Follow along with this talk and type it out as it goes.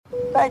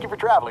Thank you for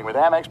traveling with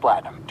Amex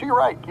Platinum. To your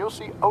right, you'll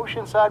see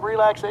oceanside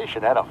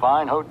relaxation at a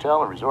fine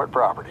hotel and resort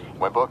property.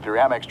 When booked through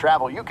Amex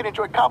Travel, you can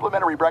enjoy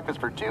complimentary breakfast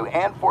for 2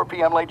 and 4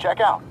 p.m. late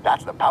checkout.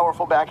 That's the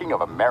powerful backing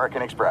of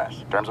American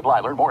Express. Terms apply.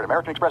 Learn more at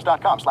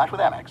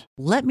americanexpress.com/withAmex.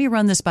 Let me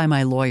run this by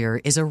my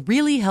lawyer is a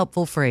really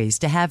helpful phrase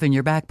to have in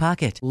your back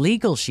pocket.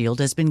 Legal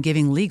Shield has been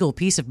giving legal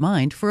peace of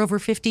mind for over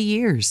 50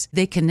 years.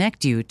 They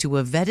connect you to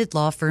a vetted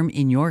law firm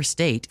in your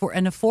state for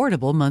an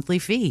affordable monthly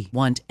fee.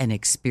 Want an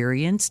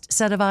experienced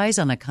set of eyes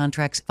on a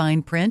contract's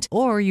fine print?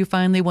 Or you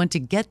finally want to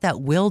get that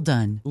will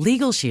done?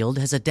 Legal Shield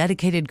has a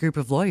dedicated group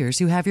of lawyers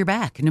who have your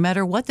back, no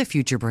matter what the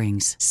future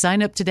brings.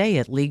 Sign up today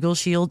at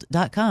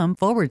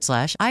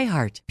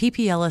LegalShield.com/iHeart.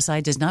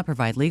 PPLSI does not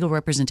provide legal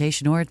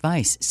representation or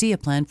advice. See a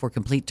plan for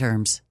complete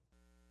terms.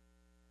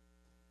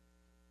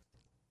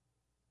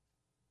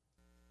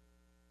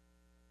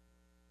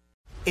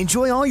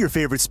 Enjoy all your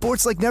favorite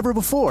sports like never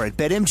before at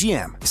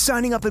BetMGM.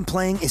 Signing up and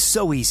playing is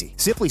so easy.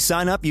 Simply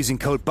sign up using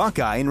code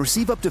Buckeye and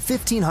receive up to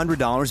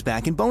 $1,500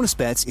 back in bonus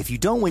bets if you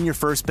don't win your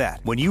first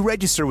bet. When you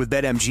register with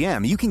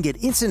BetMGM, you can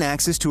get instant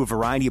access to a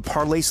variety of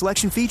parlay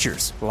selection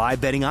features, live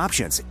betting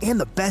options, and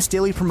the best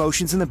daily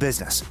promotions in the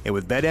business. And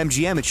with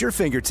BetMGM at your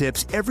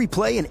fingertips, every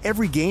play and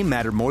every game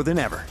matter more than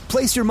ever.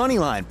 Place your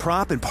moneyline,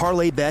 prop, and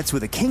parlay bets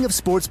with the king of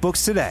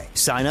sportsbooks today.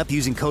 Sign up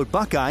using code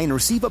Buckeye and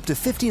receive up to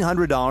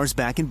 $1,500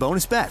 back in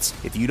bonus bets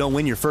if you don't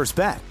win your first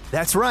bet.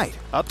 That's right,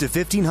 up to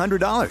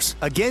 $1,500.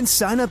 Again,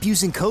 sign up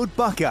using code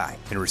Buckeye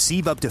and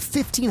receive up to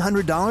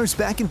 $1,500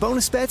 back in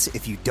bonus bets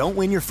if you don't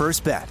win your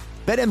first bet.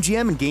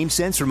 BetMGM and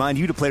GameSense remind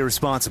you to play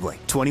responsibly.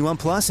 21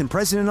 plus and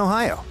present in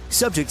Ohio.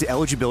 Subject to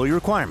eligibility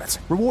requirements.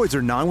 Rewards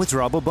are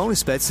non-withdrawable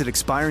bonus bets that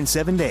expire in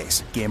 7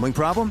 days. Gambling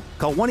problem?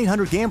 Call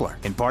 1-800-GAMBLER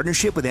in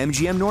partnership with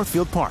MGM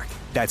Northfield Park.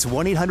 That's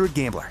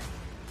 1-800-GAMBLER.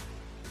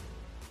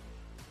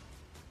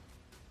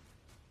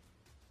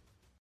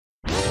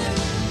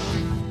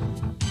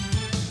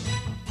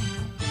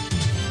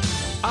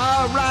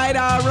 All right.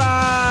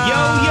 Yo.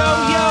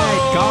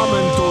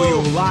 Coming to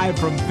you live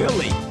from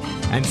Philly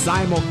and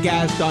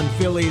simulcast on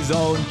Philly's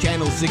own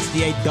Channel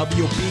 68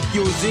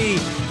 WPQZ.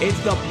 It's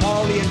the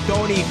Paulie and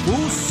Tony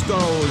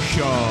Fusco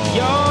Show.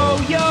 Yo.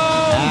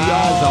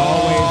 As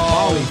always,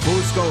 Paulie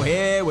Fusco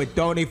here with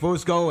Tony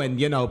Fusco.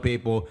 And, you know,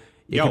 people,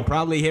 you can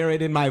probably hear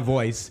it in my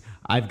voice.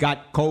 I've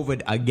got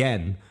COVID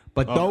again.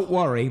 But don't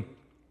worry.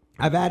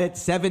 I've had it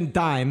 7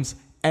 times,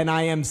 and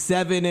I am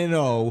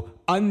 7-0,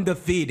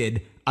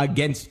 undefeated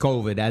against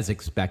COVID as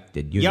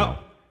expected, you know.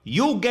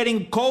 You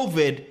getting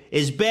COVID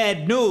is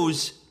bad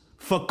news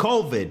for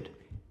COVID.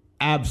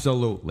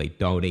 Absolutely,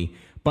 Tony.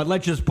 But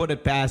let's just put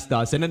it past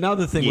us. And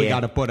another thing we got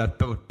to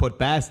put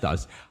past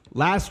us.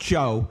 Last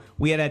show,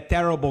 we had a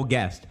terrible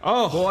guest.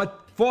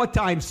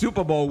 Four-time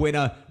Super Bowl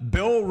winner,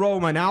 Bill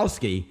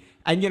Romanowski.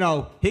 And, you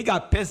know, he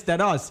got pissed at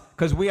us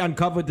because we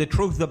uncovered the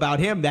truth about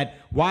him, that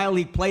while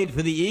he played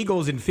for the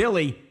Eagles in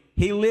Philly,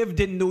 he lived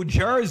in New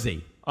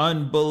Jersey.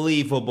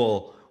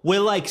 Unbelievable. We're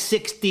like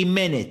 60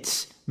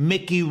 Minutes.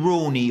 Mickey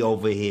Rooney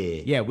over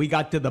here. Yeah, we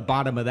got to the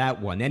bottom of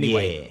that one.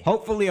 Anyway,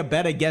 hopefully a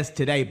better guest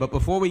today. But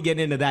before we get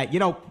into that, you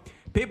know,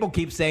 people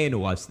keep saying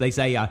to us, they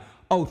say,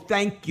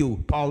 thank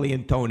you, Paulie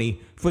and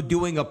Tony, for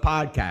doing a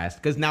podcast,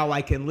 because now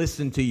I can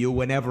listen to you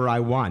whenever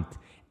I want.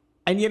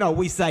 And, you know,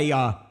 we say,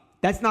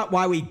 that's not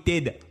why we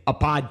did a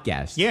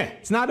podcast. Yeah.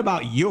 It's not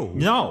about you.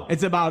 No.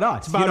 It's about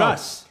us. It's about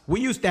us.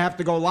 We used to have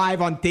to go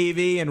live on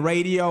TV and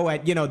radio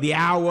at, you know, the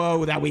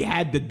hour that we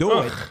had to do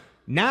it.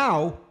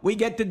 Now, we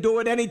get to do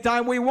it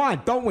anytime we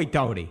want, don't we,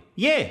 Tony?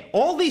 Yeah,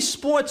 all these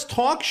sports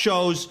talk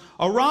shows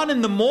are on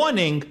in the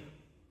morning.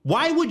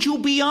 Why would you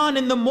be on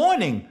in the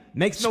morning?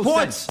 Makes no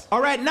sense. Sports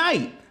are at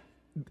night.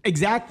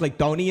 Exactly,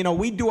 Tony. You know,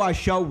 we do our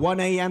show 1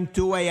 a.m.,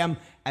 2 a.m.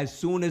 as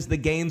soon as the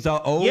games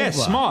are over. Yeah,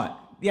 smart.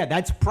 Yeah,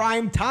 that's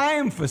prime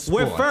time for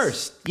sports. We're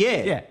first.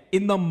 Yeah,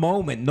 in the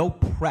moment, no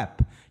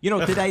prep. You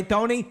know, today,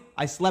 Tony,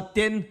 I slept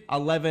in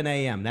 11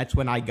 a.m. That's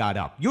when I got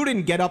up. You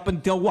didn't get up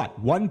until what,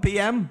 1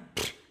 p.m.?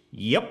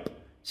 Yep.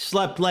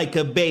 Slept like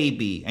a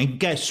baby. And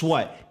guess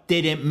what?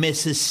 Didn't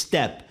miss a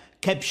step.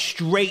 Kept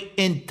straight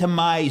into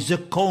my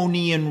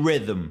zirconian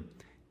rhythm.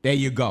 There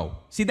you go.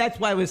 See, that's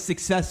why we're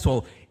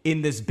successful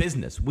in this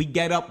business. We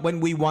get up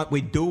when we want.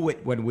 We do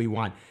it when we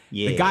want.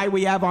 Yeah. The guy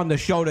we have on the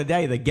show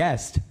today, the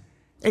guest,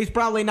 he's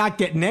probably not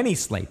getting any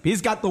sleep.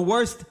 He's got the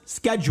worst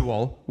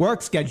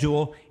work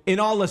schedule in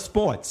all of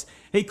sports.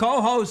 He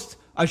co-hosts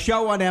a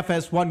show on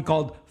FS1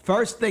 called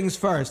First Things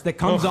First that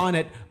comes on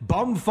at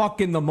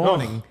bumfuck in the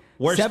morning.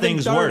 Worst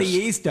things worse. 7:30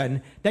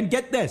 Eastern. Then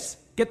get this.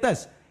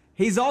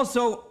 He's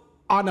also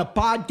on a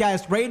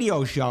podcast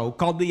radio show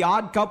called The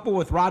Odd Couple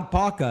with Rod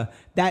Parker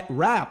that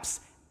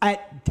raps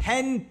at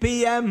 10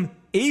 p.m.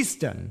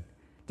 Eastern.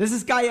 Does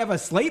this guy ever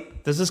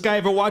sleep? Does this guy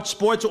ever watch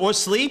sports or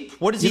sleep?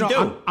 What does he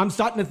do? I'm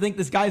starting to think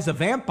this guy's a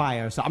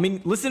vampire. So, I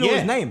mean, listen to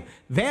his name.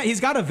 He's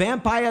got a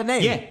vampire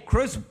name. Yeah.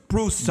 Chris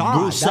Broussard.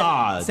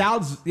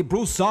 Broussard.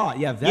 Broussard.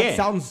 Yeah, that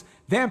sounds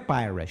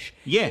vampire-ish.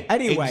 Yeah,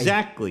 anyway,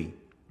 exactly.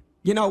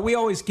 You know, we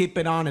always keep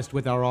it honest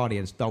with our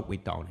audience, don't we,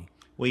 Tony?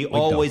 We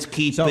always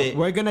keep so it. So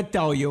we're going to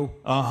tell you.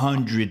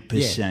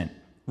 100%.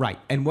 Right.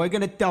 And we're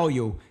going to tell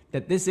you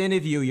that this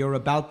interview you're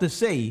about to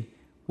see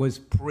was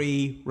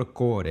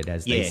pre-recorded,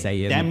 as they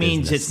say in the that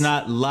means business. it's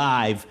not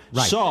live.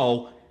 Right.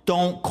 So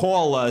don't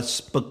call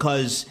us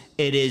because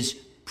it is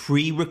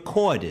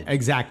pre-recorded.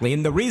 Exactly.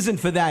 And the reason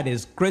for that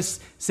is Chris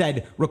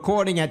said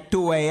recording at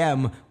 2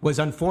 a.m. was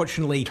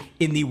unfortunately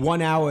in the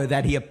 1 hour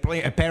that he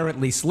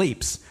apparently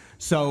sleeps.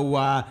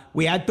 So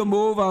we had to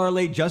move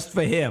early just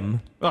for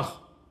him. Ugh.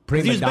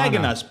 He was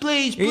begging us,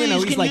 please, can you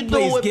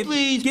do it,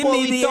 please, give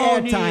me the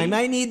airtime.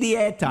 I need the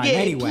airtime. Yeah,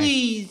 anyway,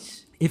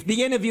 please. If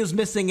the interview's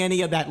missing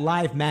any of that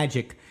live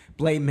magic,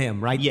 blame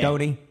him, right,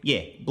 Tony?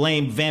 Yeah,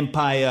 blame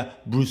Vampire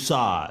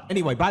Broussard.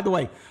 Anyway, by the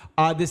way,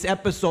 this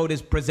episode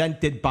is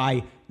presented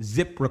by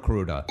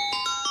ZipRecruiter.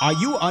 Are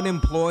you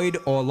unemployed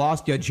or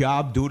lost your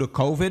job due to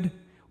COVID?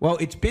 Well,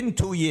 it's been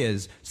 2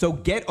 years, so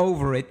get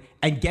over it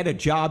and get a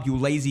job, you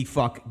lazy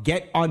fuck.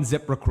 Get on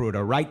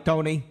ZipRecruiter, right,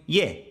 Tony?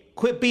 Yeah.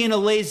 Quit being a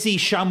lazy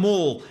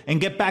shamul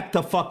and get back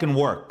to fucking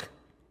work.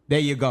 There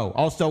you go.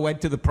 Also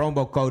enter the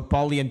promo code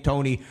Paulie and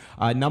Tony,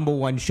 number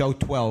one show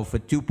 12 for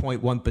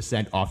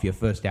 2.1% off your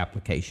first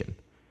application.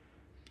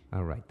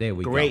 All right, there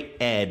we go. Great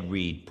ad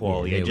read,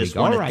 Paulie. Yeah, I just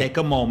want to take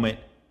a moment.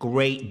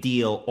 Great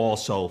deal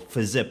also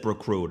for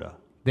ZipRecruiter.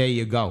 There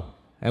you go.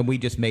 And we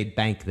just made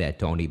bank there,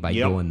 Tony, by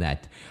doing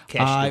that.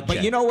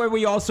 But you know where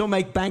we also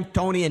make bank,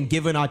 Tony, and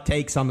giving our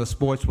takes on the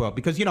sports world?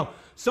 Because, you know,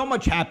 so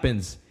much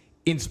happens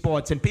in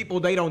sports, and people,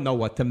 they don't know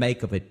what to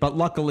make of it. But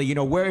luckily, you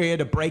know, we're here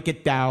to break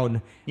it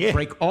down,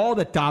 break all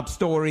the top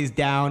stories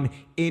down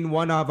in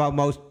one of our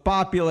most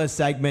popular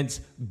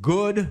segments,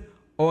 Good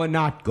or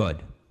Not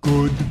Good.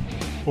 Good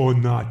or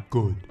not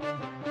good?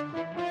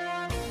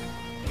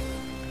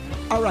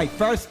 All right,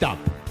 first up,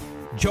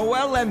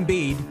 Joel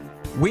Embiid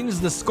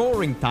wins the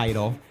scoring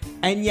title,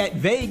 and yet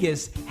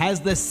Vegas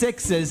has the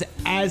Sixers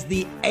as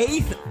the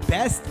 8th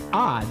best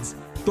odds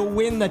to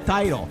win the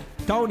title.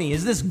 Tony,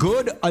 is this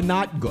good or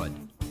not good?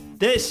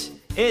 This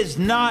is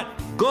not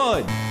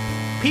good.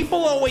 People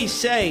always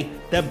say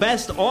the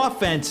best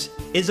offense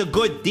is a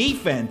good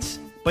defense,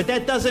 but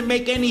that doesn't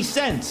make any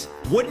sense.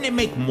 Wouldn't it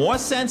make more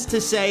sense to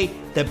say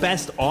the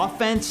best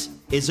offense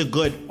is a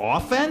good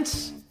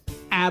offense?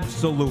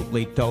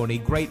 Absolutely, Tony.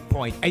 Great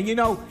point. And you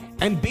know,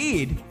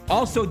 Embiid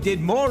also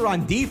did more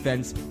on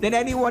defense than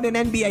anyone in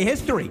NBA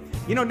history.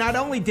 You know, not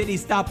only did he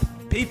stop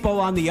people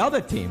on the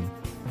other team,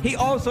 he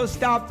also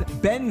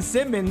stopped Ben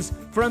Simmons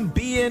from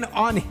being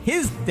on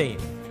his team.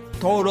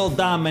 Total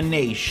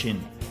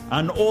domination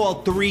on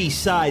all three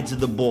sides of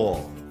the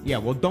ball. Yeah,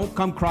 well, don't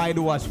come cry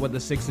to us when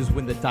the Sixers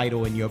win the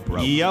title and you're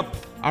broke. Yep.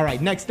 All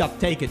right, next up,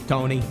 take it,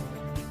 Tony.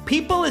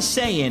 People are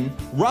saying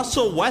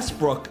Russell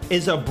Westbrook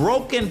is a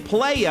broken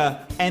player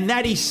and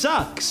that he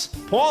sucks.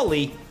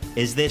 Paulie,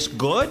 is this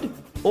good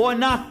or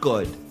not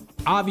good?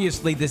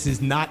 Obviously, this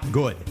is not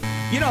good.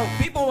 You know,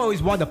 people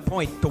always want to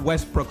point to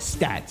Westbrook's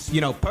stats. You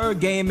know, per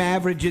game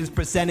averages,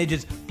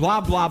 percentages,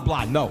 blah, blah,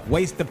 blah. No,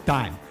 waste of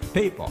time.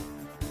 People,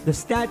 the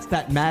stats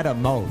that matter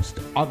most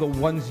are the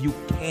ones you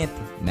can't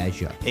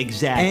measure.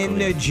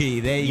 Exactly.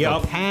 Energy, there you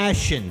go.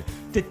 Passion,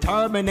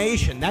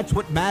 determination. That's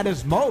what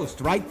matters most,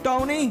 right,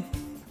 Tony?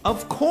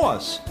 Of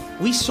course.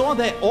 We saw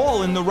that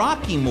all in the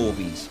Rocky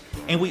movies.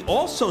 And we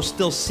also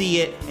still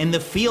see it in the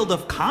field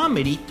of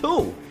comedy,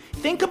 too.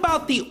 Think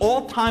about the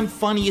all-time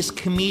funniest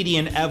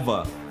comedian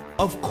ever.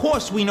 Of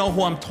course we know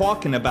who I'm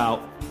talking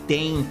about,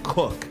 Dane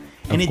Cook.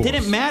 And it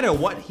didn't matter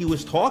what he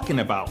was talking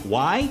about.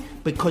 Why?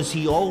 Because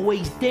he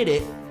always did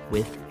it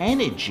with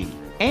energy.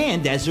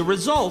 And as a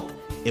result,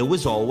 it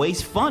was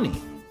always funny.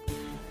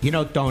 You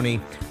know, Tony,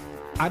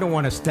 I don't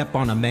want to step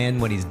on a man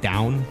when he's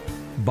down,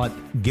 but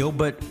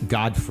Gilbert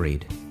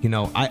Gottfried, you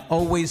know, I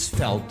always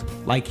felt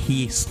like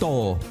he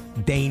stole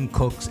Dane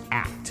Cook's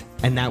act.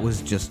 And that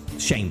was just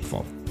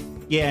shameful.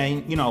 Yeah,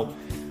 you know,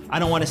 I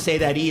don't want to say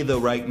that either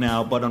right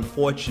now, but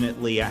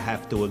unfortunately, I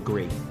have to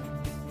agree.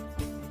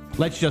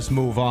 Let's just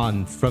move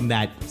on from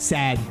that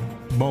sad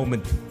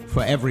moment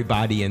for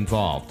everybody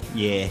involved.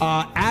 Yeah.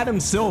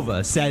 Adam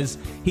Silver says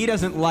he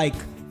doesn't like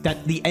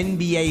that the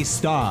NBA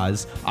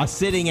stars are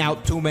sitting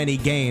out too many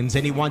games,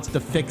 and he wants to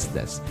fix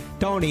this.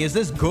 Tony, is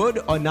this good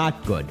or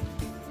not good?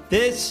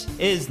 This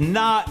is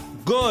not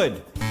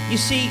good. You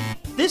see,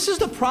 this is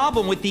the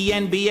problem with the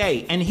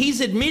NBA, and he's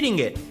admitting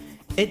it.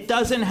 It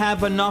doesn't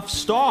have enough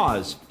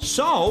stars.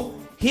 So,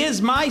 here's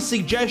my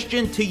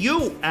suggestion to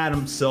you,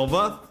 Adam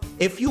Silver.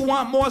 If you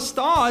want more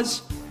stars,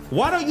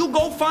 why don't you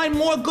go find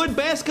more good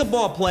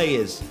basketball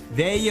players?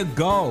 There you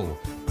go.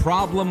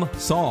 Problem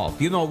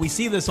solved. You know, we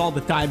see this all the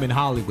time in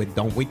Hollywood,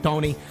 don't we,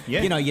 Tony?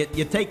 Yeah. You know,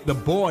 you take the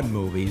Bourne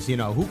movies, you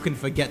know, who can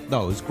forget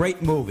those?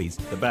 Great movies.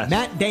 The best.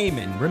 Matt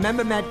Damon.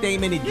 Remember Matt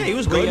Damon? He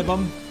was three good. of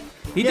them.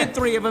 He did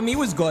 3 of them. He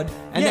was good.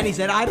 And then he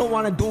said, I don't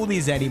want to do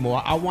these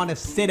anymore. I want to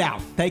sit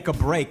out, take a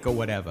break or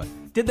whatever.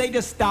 Did they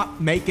just stop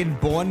making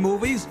Bourne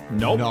movies?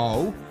 Nope.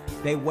 No.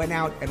 They went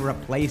out and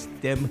replaced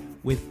them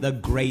with the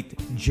great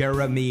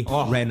Jeremy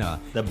Renner.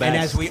 The best. And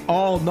as we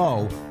all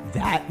know,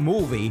 that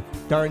movie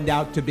turned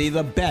out to be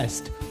the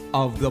best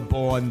of the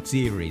Bourne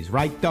series,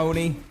 right,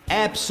 Tony?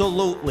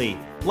 Absolutely.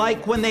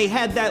 Like when they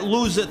had that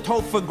loser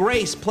Topher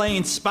Grace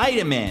playing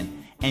Spider-Man.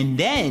 And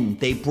then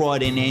they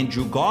brought in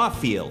Andrew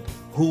Garfield,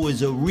 who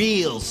is a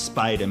real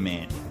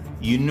Spider-Man.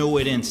 You knew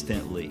it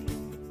instantly.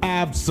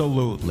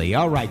 Absolutely.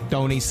 All right,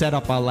 Tony, set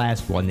up our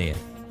last one here.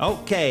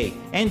 Okay,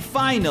 and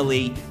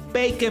finally,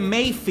 Baker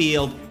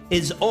Mayfield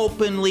is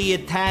openly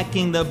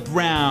attacking the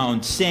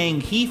Browns,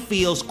 saying he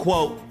feels,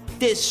 quote,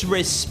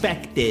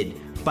 disrespected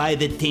by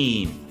the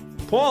team.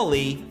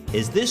 Paulie,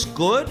 is this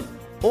good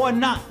or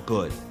not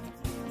good?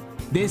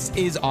 This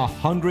is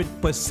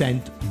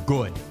 100%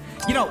 good.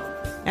 You know,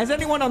 has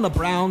anyone on the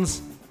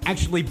Browns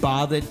actually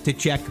bothered to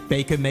check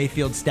Baker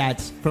Mayfield's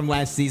stats from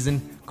last season?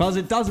 Because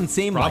it doesn't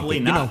seem Probably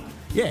like it. not. You know,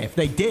 yeah, if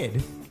they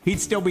did, he'd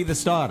still be the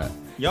starter.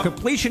 Yep.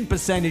 Completion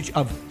percentage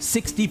of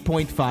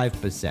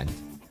 60.5%.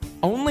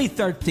 Only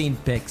 13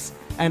 picks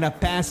and a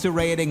passer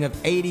rating of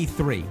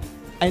 83.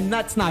 And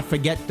let's not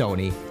forget,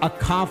 Tony, a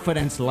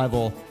confidence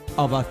level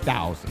of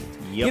 1,000. Yep.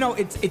 You know,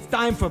 it's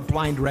time for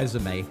Blind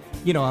Resume.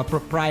 You know, a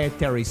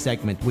proprietary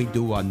segment we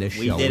do on this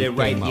show. We did it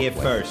right here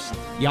with. first.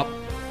 Yep.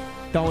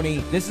 Tony,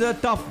 this is a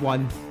tough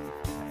one.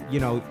 You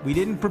know, we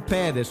didn't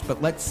prepare this,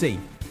 but let's see.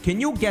 Can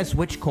you guess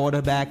which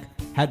quarterback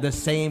had the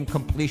same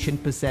completion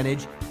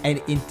percentage and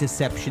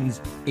interceptions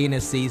in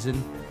a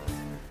season?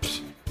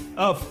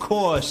 Of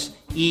course,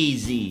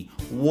 easy.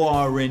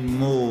 Warren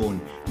Moon,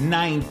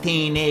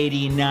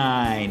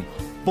 1989.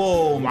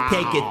 Boom, Wow.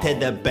 take it to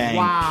the bank.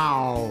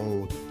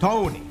 Wow.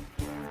 Tony,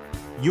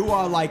 you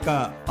are like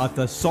a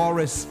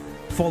thesaurus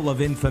full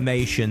of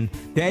information.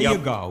 There you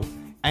Yep. go.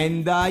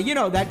 And, you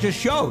know, that just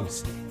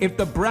shows. If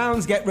the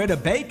Browns get rid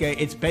of Baker,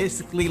 it's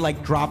basically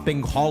like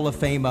dropping Hall of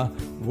Famer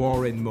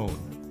Warren Moon.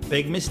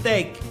 Big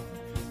mistake.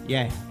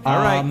 Yeah. All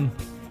right.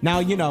 Now,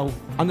 you know,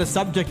 on the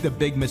subject of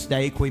big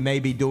mistake, we may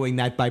be doing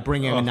that by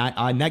bringing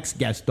our next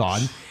guest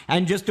on.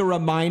 And just a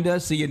reminder,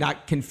 so you're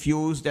not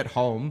confused at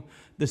home,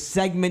 the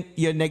segment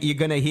you're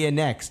going to hear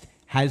next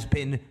has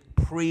been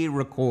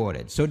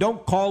pre-recorded. So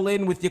don't call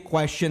in with your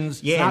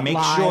questions. Yeah, Not make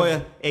live.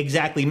 sure,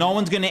 exactly. No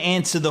one's going to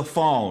answer the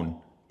phone.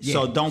 Yeah,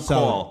 So don't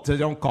call. So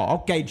don't call.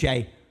 Okay,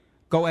 Jay,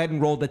 go ahead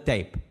and roll the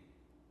tape.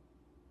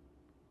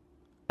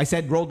 I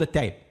said roll the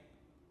tape.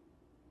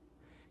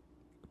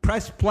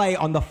 Press play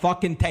on the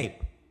fucking tape.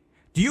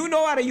 Do you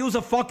know how to use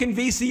a fucking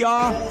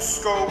VCR?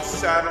 Fusco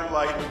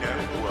Satellite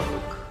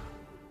Network.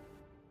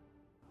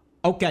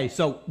 Okay,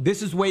 so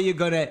this is where you're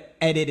going to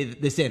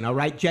edit this in, all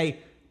right, Jay?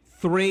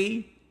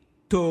 3,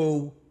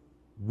 2,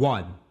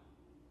 1.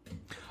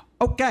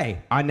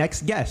 Okay, our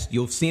next guest.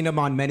 You've seen him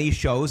on many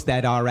shows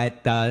that are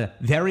at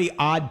very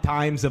odd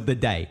times of the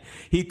day.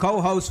 He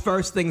co-hosts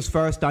First Things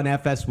First on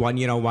FS1,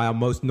 you know, while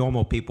most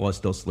normal people are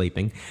still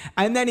sleeping.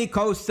 And then he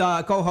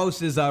co-hosts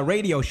his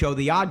radio show,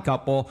 The Odd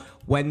Couple,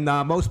 when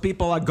most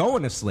people are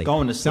going to sleep.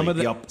 Going to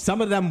sleep,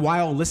 Some of them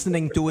while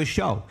listening to his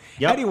show.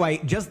 Yep.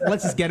 Anyway,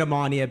 let's just get him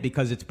on here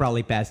because it's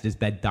probably past his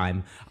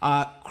bedtime.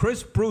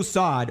 Chris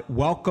Broussard,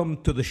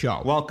 welcome to the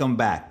show. Welcome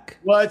back.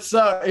 What's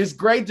up? It's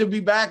great to be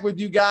back with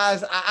you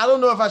guys. I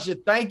don't know if I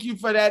should thank you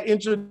for that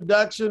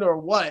introduction or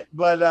what,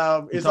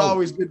 but it's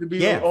always good to be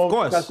Yeah, of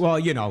course. Well,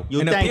 you know,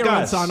 You an thank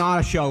appearance us. on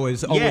our show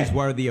is always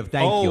worthy of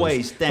thank you.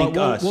 Always thank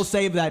us. We'll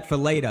save that for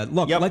later.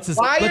 Look, Yep.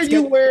 Why are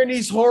you wearing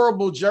these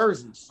horrible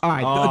jerseys? All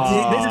right,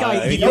 this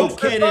guy. Are you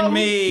kidding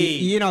me?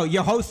 You know,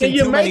 you're hosting Can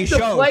you too many make the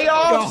shows.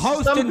 playoffs You're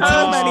hosting too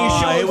sometimes? many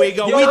shows. Here we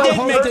go. You're We not did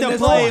make hosting the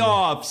this one.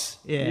 playoffs.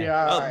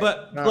 Yeah. all right.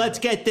 But let's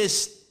get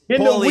this.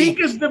 In the Paulie.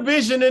 weakest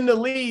division in the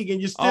league,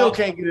 and you still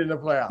can't get in the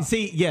playoffs.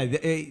 See, yeah.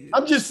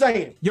 I'm just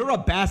saying. You're a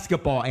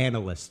basketball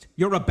analyst.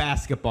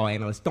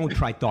 Don't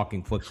try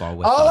talking football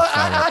with All us.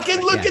 I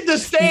can look at the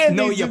standings.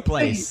 Know your and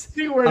place.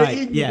 See where All the right,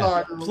 Eagles yeah.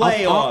 are.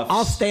 Playoffs.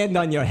 I'll stand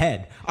on your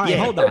head. All right,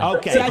 Yeah, hold on.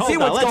 okay, See, I see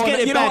hold on. what's Let's going get on.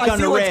 it You know, back I on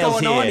see the what's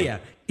rails going on here. here.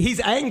 He's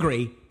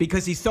angry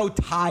because he's so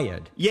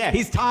tired. Yeah.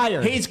 He's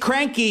tired. He's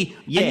cranky.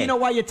 Yeah. And you know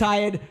why you're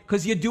tired?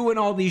 Because you're doing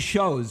all these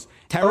shows.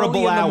 Terrible early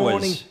in the hours.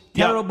 morning,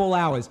 Yep. terrible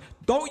hours.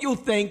 Don't you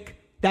think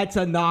that's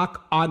a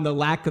knock on the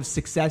lack of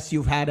success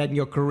you've had in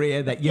your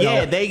career? That you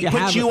know, they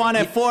put you on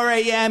at 4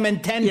 a.m.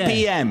 and 10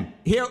 p.m.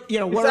 Here, you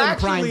know, we're in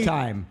prime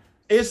time.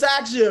 It's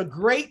actually a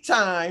great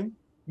time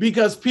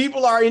because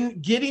people are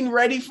getting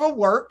ready for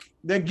work.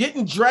 They're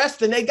getting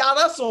dressed, and they got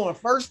us on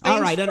first things.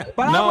 All right, but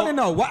I want to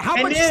know how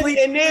much sleep.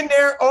 And then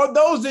there are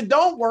those that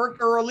don't work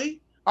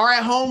early are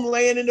at home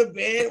laying in the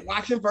bed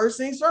watching First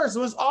Things First.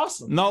 So it's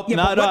awesome. Nope, Yeah,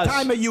 not but what us.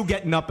 time are you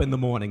getting up in the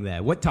morning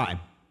there? What time?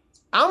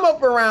 I'm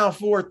up around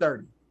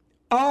 4:30.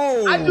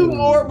 Oh, I do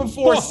more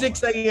before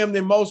 6 a.m.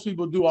 than most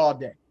people do all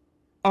day.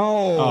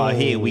 Oh,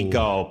 here we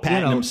go.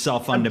 Patting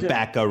himself on the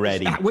back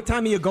already. What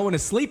time are you going to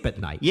sleep at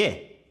night? Yeah.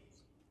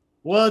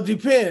 Well, it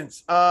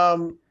depends.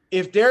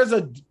 If there's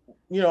a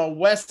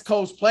West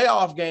Coast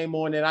playoff game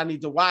on that I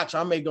need to watch,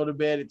 I may go to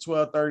bed at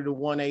 12:30 to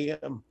 1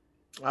 a.m.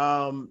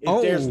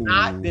 If there's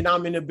not, then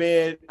I'm in the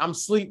bed. I'm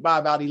asleep by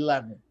about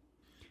 11.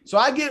 So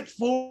I get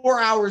 4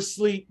 hours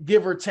sleep,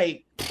 give or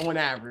take, on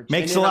average.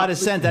 Makes a lot of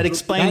sense. That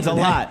explains a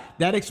lot.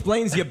 That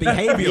explains your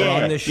behavior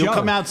on this show. You'll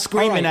come out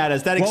screaming at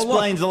us. That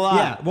explains a lot.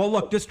 Yeah. Well,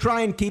 look, just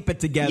try and keep it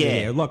together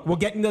here. Look, we'll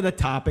get into the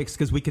topics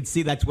because we can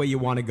see that's where you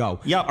want to go.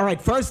 Yep. All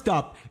right. First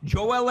up,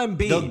 Joel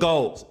Embiid. The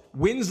GOAT.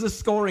 Wins the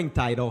scoring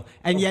title,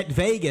 and yet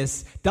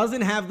Vegas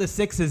doesn't have the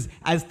Sixers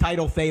as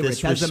title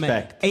favorites. Has them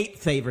at 8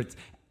 favorites.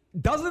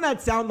 Doesn't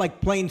that sound like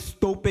plain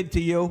stupid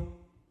to you?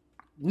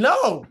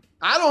 No,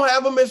 I don't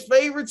have them as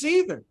favorites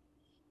either.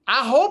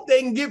 I hope they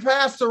can get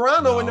past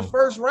Toronto in the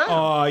first round. Oh,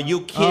 are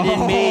you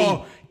kidding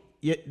me?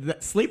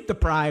 Sleep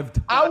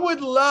deprived. I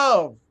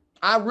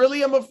really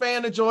am a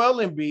fan of Joel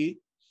Embiid.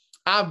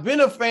 I've been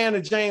a fan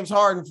of James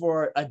Harden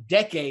for a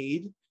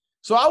decade.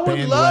 So I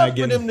would love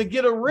for them to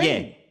get a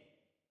ring. Yeah.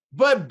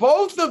 But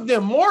both of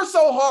them, more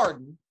so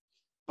Harden,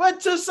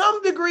 but to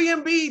some degree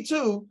Embiid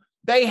too,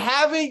 they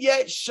haven't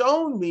yet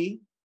shown me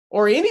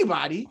or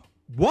anybody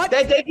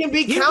that they can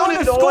be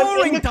counted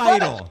on in the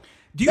title.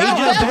 He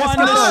just won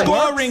the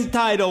scoring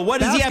title. What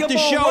does he have to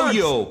show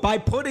you? By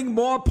putting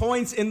more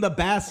points in the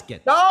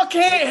basket. Y'all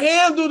can't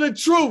handle the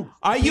truth.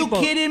 Are you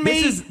kidding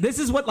me? This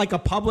is what like a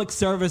public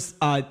service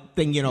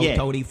thing,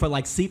 Tony, for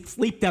like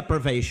sleep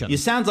deprivation. You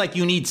sounds like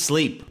you need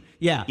sleep.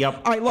 Yeah.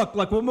 Yep. All right, look,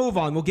 we'll move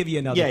on. We'll give you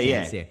another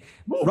chance here.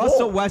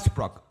 Russell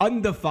Westbrook,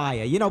 under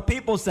fire.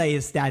 People say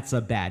his stats are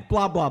bad,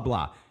 blah, blah,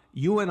 blah.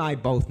 You and I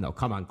both know.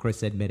 Come on,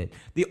 Chris, admit it.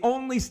 The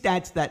only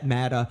stats that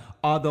matter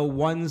are the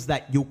ones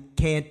that you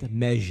can't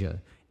measure.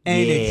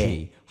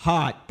 Energy,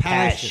 heart,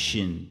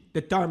 passion,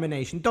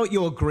 determination. Don't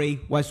you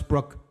agree,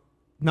 Westbrook?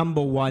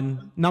 Number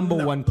one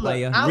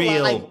player.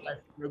 Real.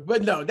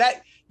 But no,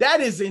 that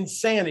is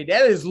insanity.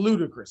 That is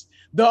ludicrous.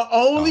 The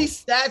only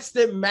stats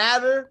that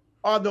matter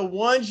are the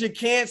ones you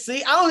can't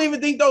see. I don't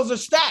even think those are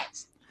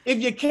stats. If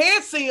you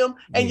can't see them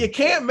and you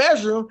can't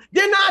measure them,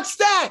 they're not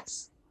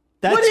stats.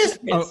 What is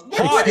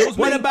this?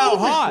 What about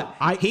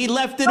Hart? He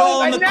left it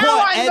all on the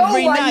court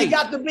every night. You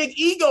got the big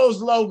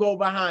Egos logo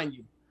behind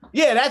you.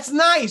 Yeah, that's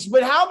nice.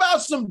 But how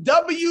about some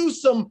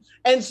W's, some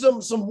wins, and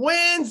some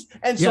points?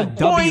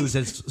 W's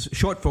is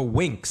short for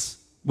winks.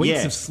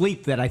 Winks of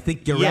sleep that I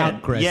think you're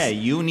out, Chris. Yeah,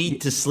 you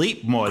need to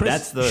sleep more.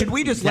 Chris, should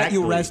we just let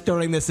you rest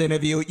during this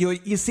interview?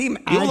 You seem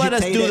agitated let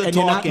us do the and talking.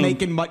 You're not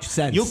making much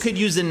sense. You could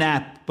use a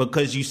nap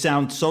because you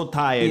sound so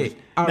tired.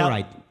 Yeah, all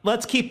right.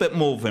 Let's keep it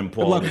moving,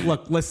 Paul.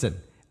 Look, listen.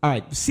 All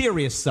right,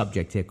 serious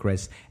subject here,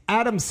 Chris.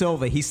 Adam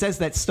Silver, he says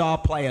that star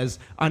players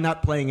are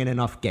not playing in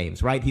enough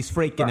games, right? He's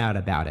freaking out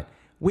about it.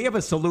 We have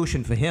a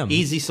solution for him.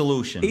 Easy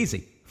solution.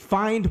 Easy.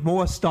 Find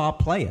more star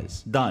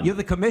players. Done. You're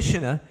the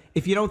commissioner.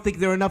 If you don't think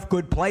there are enough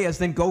good players,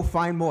 then go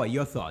find more.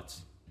 Your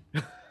thoughts?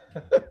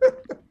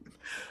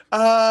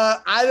 No,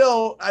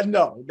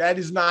 that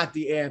is not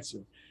the answer.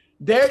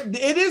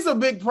 It is a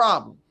big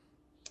problem.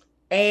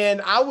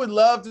 And I would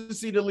love to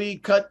see the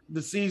league cut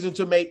the season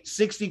to make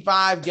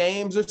 65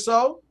 games or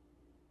so.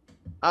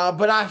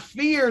 But I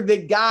fear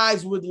that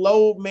guys would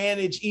load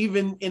manage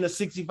even in a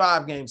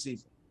 65-game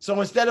season. So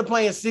instead of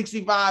playing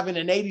 65 in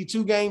an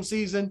 82-game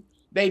season,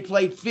 they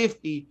play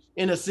 50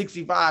 in a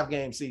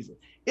 65-game season.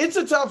 It's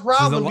a tough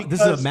problem. This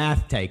is a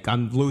math take.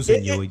 I'm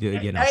losing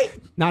you.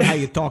 Not how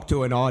you talk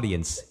to an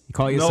audience. You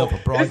call yourself a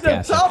broadcaster.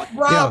 It's a tough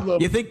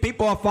problem. You think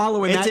people are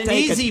following that take at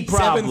easy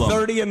problem.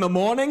 7:30 in the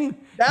morning?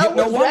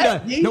 No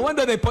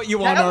wonder they put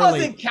you on early. That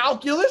wasn't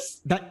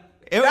calculus.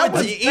 It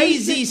was an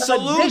easy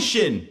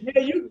solution.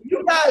 Yeah,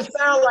 you guys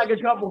sound like a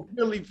couple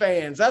Philly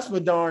fans. That's for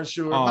darn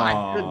sure.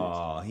 My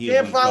goodness.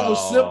 Can't follow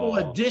simple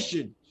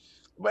addition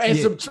and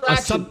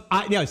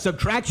subtraction.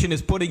 Subtraction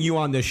is putting you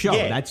on the show.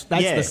 That's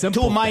the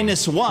simple 2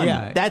 minus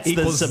 1. That's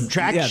equals, the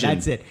subtraction. Yeah,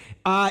 that's it.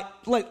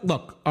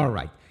 Look, all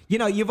right.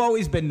 You've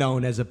always been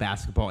known as a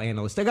basketball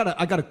analyst. I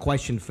got a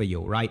question for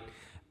you, right?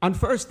 On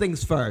First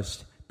Things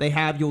First, they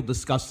have you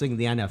discussing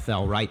the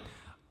NFL, right?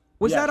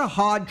 Was that a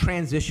hard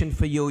transition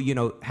for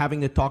you,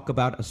 having to talk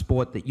about a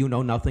sport that you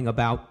know nothing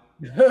about?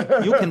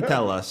 You can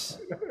tell us.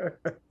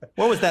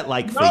 What was that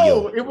like for you?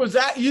 No, it was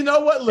that. You know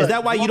what? Look, is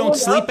that why you don't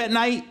sleep at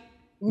night?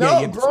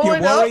 No,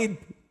 growing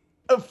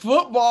up,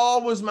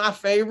 football was my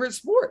favorite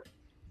sport.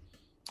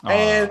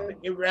 And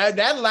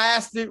that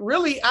lasted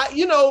really,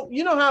 you know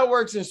how it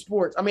works in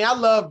sports. I mean, I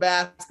love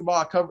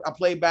basketball. I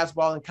played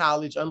basketball in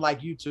college,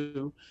 unlike you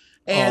two.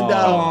 And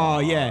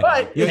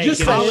but you're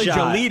just college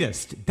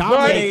elitist.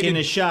 Taking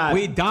a shot.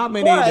 We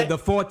dominated the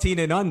 14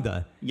 and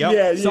under. Yep.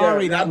 Yeah,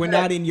 sorry that we're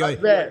not in your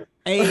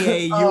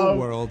AAU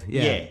world.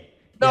 Yeah.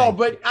 No,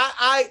 but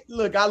I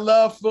look. I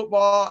love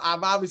football.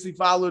 I've obviously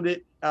followed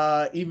it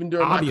even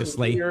during my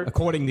career.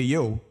 According to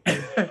you.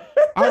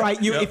 All right,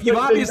 if you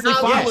obviously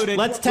followed it,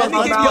 let's put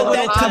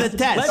that to the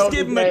test. Let's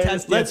give him a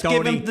test. Let's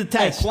give him the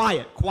test.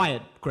 Hey,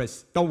 quiet,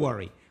 Chris. Don't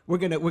worry. We're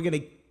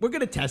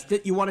gonna test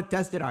it. You want to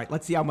test it? All right.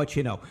 Let's see how much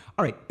you know.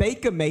 All right.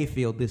 Baker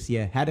Mayfield this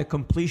year had a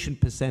completion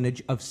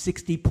percentage of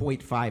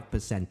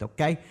 60.5%.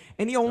 Okay,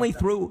 and he only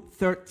threw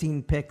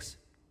 13 picks.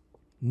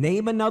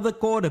 Name another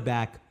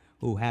quarterback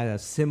who had a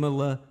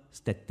similar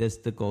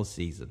statistical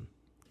season.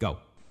 Go.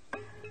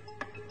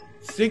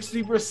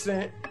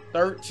 60%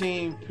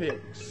 13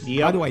 picks.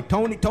 Yep. By the way,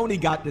 Tony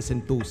got this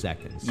in 2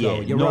 seconds. So Yeah,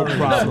 you're no already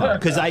problem.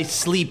 Because I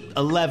sleep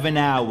 11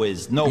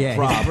 hours. No yeah,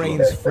 problem. his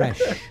brain's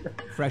fresh.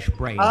 Fresh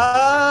brain.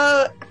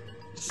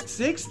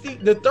 60.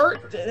 The third.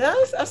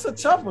 That's a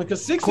tough one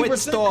because 60%. Quit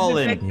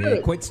stalling.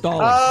 Yeah, quit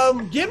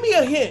stalling. Give me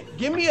a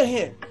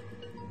hint.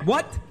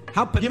 What?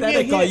 How me a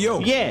pathetic are hint.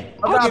 you? Yeah.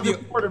 I'll give you.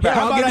 quarterback.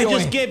 How about I you a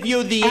just hint. give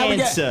you the I'll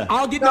answer?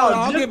 I'll give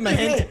him a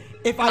hint.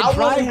 If I want a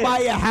drive hint. by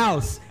a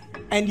house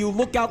and you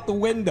look out the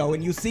window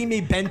and you see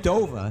me bent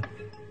over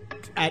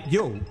at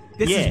you,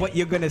 this Yeah. is what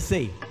you're gonna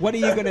see. What are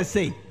you gonna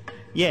see?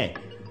 Yeah.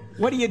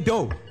 What do you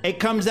do? It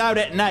comes out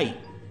at night.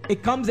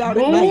 It comes out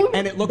at Moon? night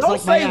and it looks Don't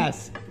like my say-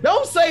 ass.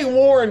 Don't say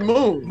Warren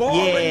Moon.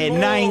 Yeah, Moon.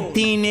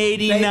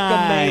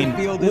 1989. Baker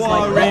Mayfield is like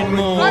Warren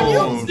Moon. Are you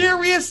Moon.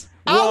 serious?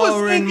 I was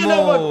Warren thinking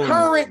of Moon. a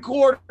current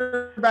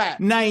quarterback.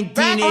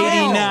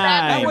 1989.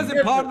 That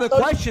wasn't part of the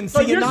question.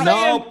 So See, you're you're not.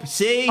 saying- Nope.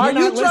 See? Are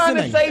You're you not trying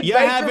listening. to say You're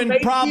Baker having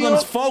Mayfield?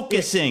 problems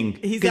focusing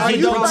He's because Are you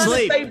you don't trying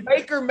sleep. to say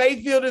Baker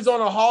Mayfield is on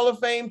a Hall of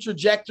Fame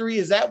trajectory?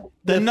 Is that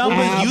The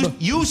numbers,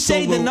 you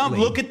say the number.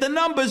 Absolutely. Look at the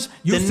numbers.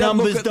 You The said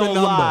numbers look at the don't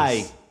numbers.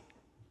 lie.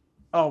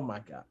 Oh my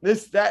God!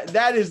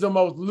 That is the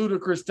most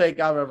ludicrous take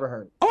I've ever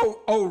heard,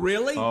 Oh,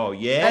 really? Oh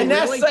yeah. and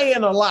that's really?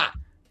 saying a lot.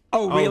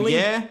 Oh, really?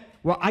 yeah?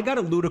 Well, I got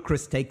a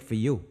ludicrous take for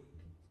you.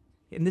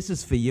 And this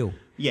is for you.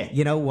 Yeah.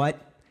 You know what?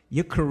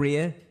 Your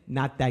career,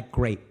 not that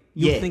great.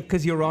 You Yeah. think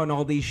because you're on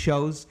all these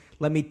shows?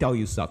 Let me tell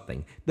you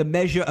something. The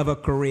measure of a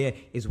career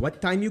is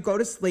what time you go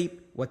to sleep,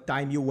 what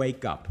time you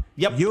wake up.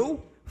 Yep.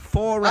 You,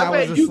 4 I hours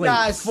bet of you sleep.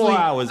 guys 4 sleep.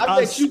 hours. I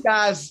bet Us- you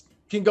guys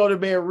can go to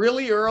bed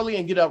really early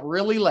and get up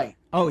really late.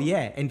 Oh,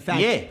 yeah. In fact,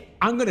 Yeah.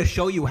 I'm going to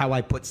show you how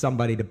I put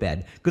somebody to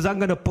bed. Because I'm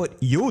going to put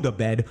you to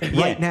bed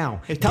right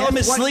now. Tell him Guess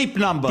his what? sleep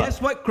number. Guess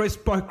what, Chris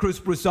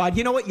Broussard?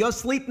 You know what your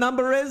sleep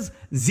number is?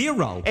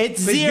 0.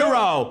 It's 'Cause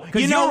 0.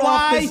 'cause You know you're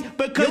off why? this-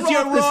 Because you're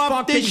you're this off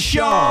fucking this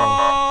show.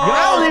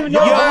 I don't even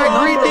know Your if I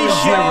agree number with is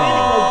this. zero.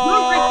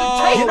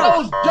 Take You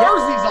know- those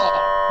jerseys off.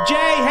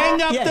 Jay,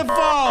 hang up Yeah. the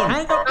phone.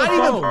 Hang up the Not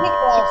even phone.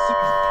 football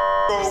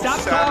season. Stop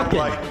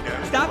Satellite talking.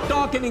 Network. Stop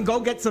talking and go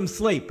get some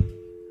sleep.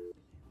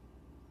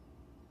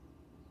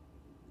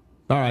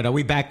 All right, are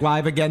we back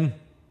live again?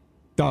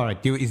 All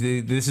right,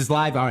 this is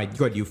live? All right,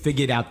 good. You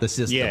figured out the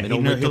system. Yeah, It he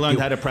only he took learned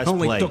you- how to press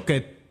only play. took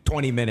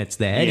 20 minutes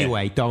there. Yeah.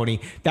 Anyway, Tony,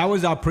 that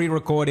was our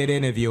pre-recorded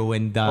interview,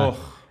 and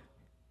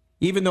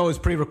even though it was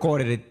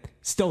pre-recorded, it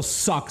still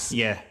sucks.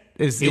 Yeah,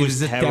 It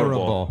was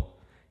terrible.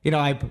 You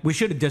know, we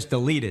should have just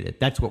deleted it.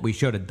 That's what we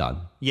should have done.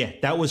 Yeah,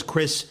 that was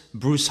Chris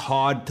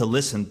Broussard to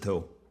listen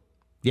to.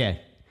 Yeah.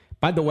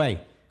 By the way,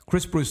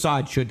 Chris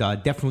Broussard should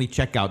definitely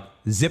check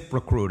out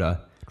ZipRecruiter.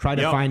 Try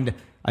to Yep. find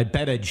a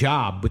better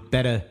job with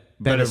better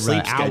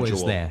sleep hours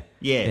schedule. there.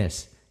 Yeah.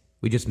 Yes.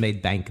 We just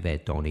made bank there,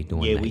 Tony,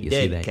 doing Yeah, that. we You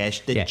see did. that?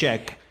 Cashed the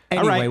check.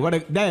 Anyway, All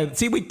right.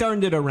 see, we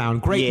turned it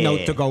around. Great Yeah.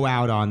 note to go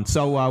out on.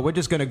 So we're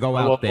just going to go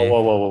out there.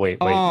 Whoa, wait.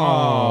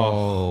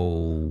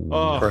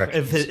 Oh, Correct.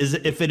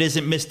 if it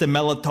isn't Mr.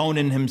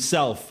 Melatonin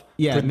himself,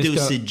 Yeah,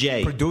 Producer Mr.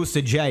 Jay.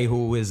 Producer Jay,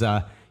 who is,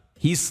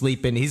 he's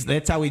sleeping.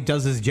 That's how he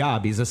does his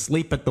job. He's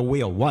asleep at the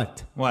wheel.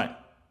 What? What?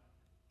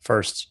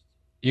 First,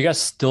 you guys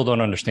still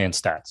don't understand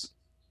stats.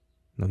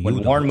 No, you When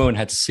don't. Warren Moon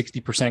had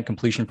 60%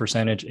 completion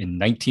percentage in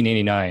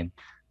 1989,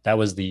 that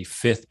was the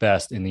 5th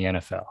best in the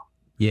NFL.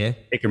 Yeah.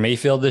 Baker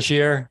Mayfield this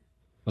year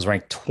was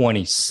ranked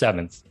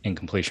 27th in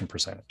completion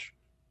percentage.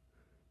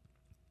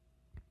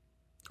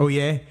 Oh,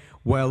 yeah?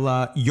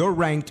 Well, you're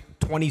ranked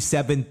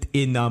 27th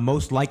in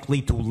most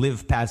likely to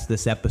live past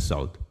this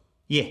episode.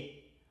 Yeah,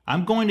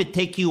 I'm going to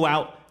take you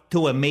out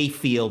to a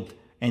Mayfield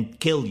and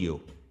kill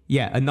you.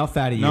 Yeah, enough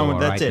out of you. No, all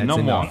that's right? it. No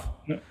enough.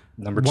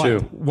 Number What? 2,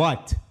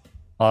 What?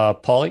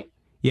 Paulie,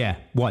 Yeah,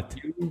 what?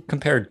 you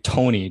compared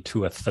Tony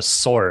to a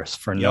thesaurus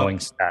for knowing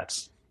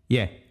stats.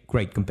 Yeah,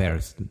 great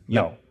comparison.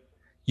 No,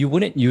 you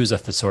wouldn't use a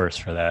thesaurus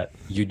for that.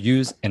 You'd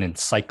use an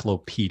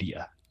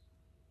encyclopedia.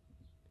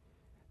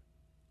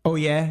 Oh,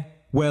 yeah?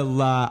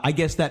 Well, I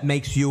guess that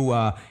makes you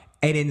an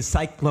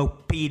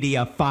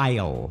encyclopedia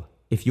file,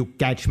 if you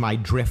catch my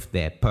drift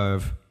there,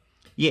 perv.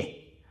 Yeah,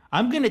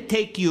 I'm going to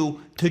take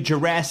you to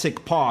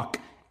Jurassic Park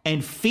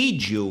and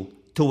feed you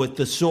to a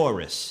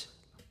thesaurus.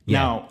 Yeah.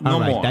 Now, no all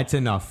right, more. that's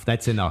enough.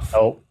 That's enough.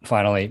 Oh,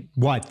 finally,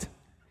 What?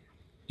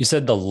 you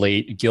said the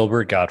late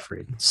Gilbert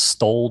Gottfried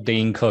stole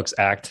Dane Cook's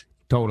act.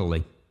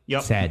 Totally.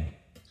 Yep. Sad.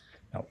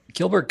 Now,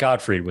 Gilbert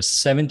Gottfried was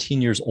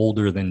 17 years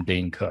older than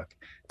Dane Cook.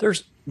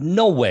 There's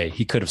no way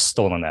he could have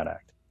stolen that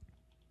act.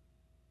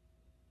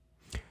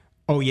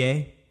 Oh,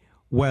 yeah?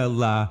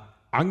 Well,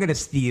 I'm going to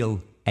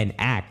steal an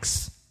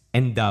axe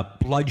and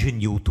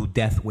bludgeon you to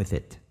death with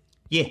it.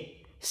 Yeah,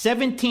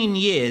 17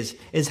 years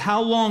is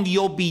how long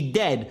you'll be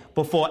dead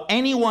before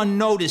anyone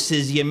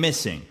notices you're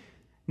missing.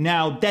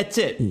 Now, that's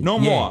it. No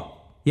Yeah. more.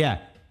 Yeah.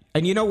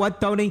 And you know what,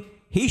 Tony?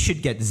 He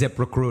should get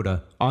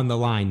ZipRecruiter on the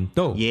line,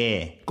 too.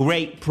 Yeah,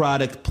 great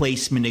product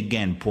placement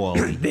again,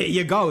 Paulie. There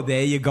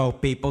you go,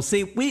 people.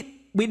 See,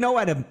 we know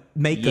how to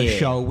make a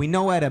show. We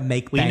know how to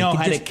make bank. We know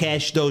how to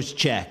cash those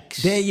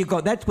checks. There you go.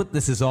 That's what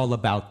this is all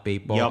about,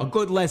 people. Yep. A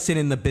good lesson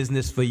in the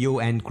business for you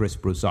and Chris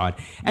Broussard.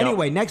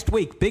 Anyway, next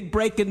week, big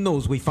breaking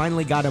news. We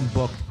finally got him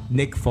booked.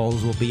 Nick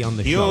Foles will be on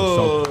the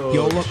show, so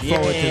you'll look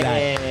forward to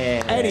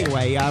that.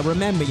 Anyway,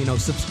 remember,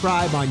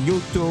 subscribe on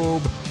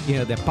YouTube,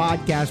 the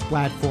podcast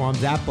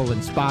platforms, Apple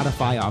and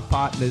Spotify, our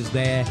partners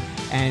there.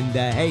 And,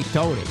 hey,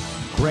 Tony,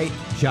 great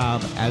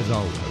job as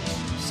always.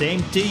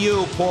 Same to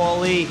you,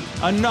 Paulie.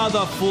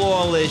 Another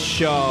flawless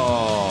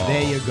show.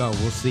 There you go.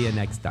 We'll see you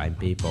next time,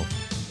 people.